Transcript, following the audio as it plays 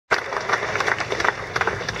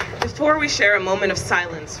Before we share a moment of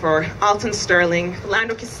silence for Alton Sterling,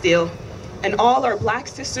 Philando Castile, and all our Black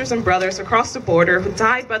sisters and brothers across the border who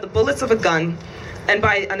died by the bullets of a gun and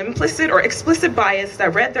by an implicit or explicit bias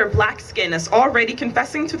that read their Black skin as already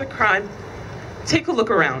confessing to the crime, take a look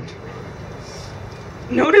around.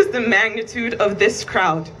 Notice the magnitude of this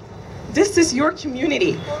crowd. This is your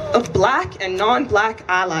community of Black and non-Black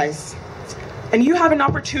allies. And you have an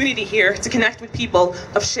opportunity here to connect with people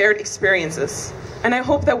of shared experiences. And I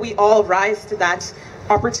hope that we all rise to that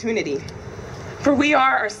opportunity. For we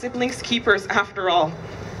are our siblings' keepers after all.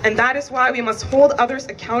 And that is why we must hold others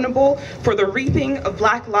accountable for the reaping of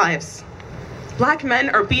Black lives. Black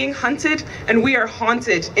men are being hunted and we are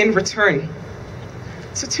haunted in return.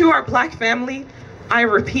 So to our Black family, I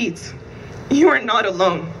repeat, you are not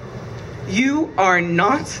alone. You are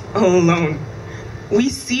not alone. We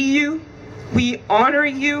see you, we honor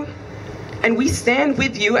you, and we stand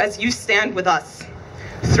with you as you stand with us,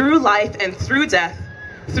 through life and through death,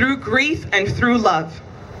 through grief and through love.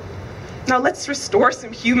 Now let's restore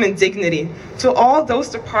some human dignity to all those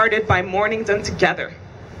departed by mourning them together.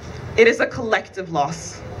 It is a collective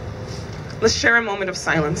loss. Let's share a moment of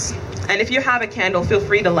silence. And if you have a candle, feel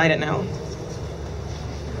free to light it now.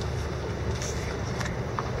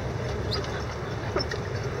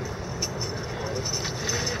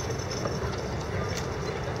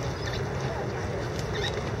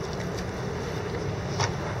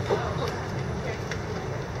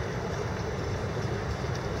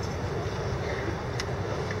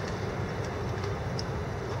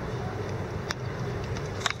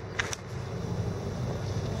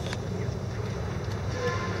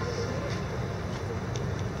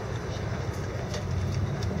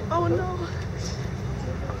 Oh no.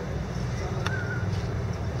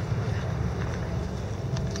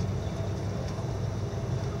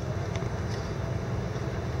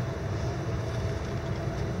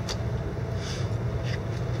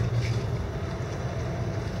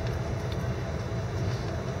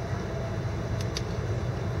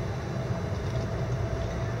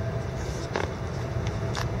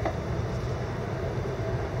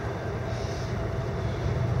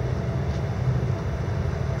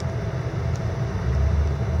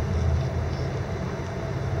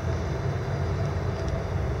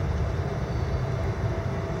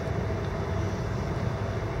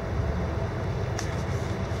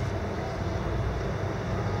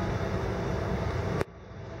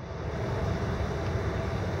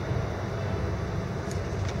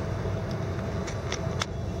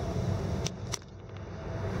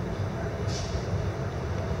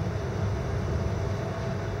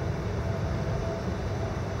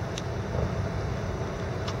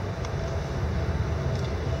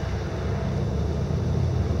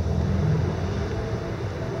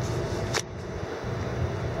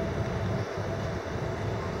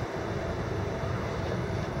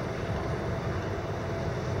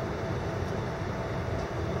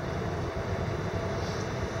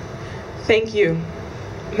 Thank you.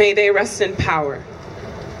 May they rest in power.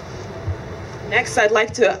 Next, I'd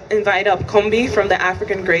like to invite up Kombi from the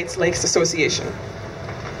African Great Lakes Association.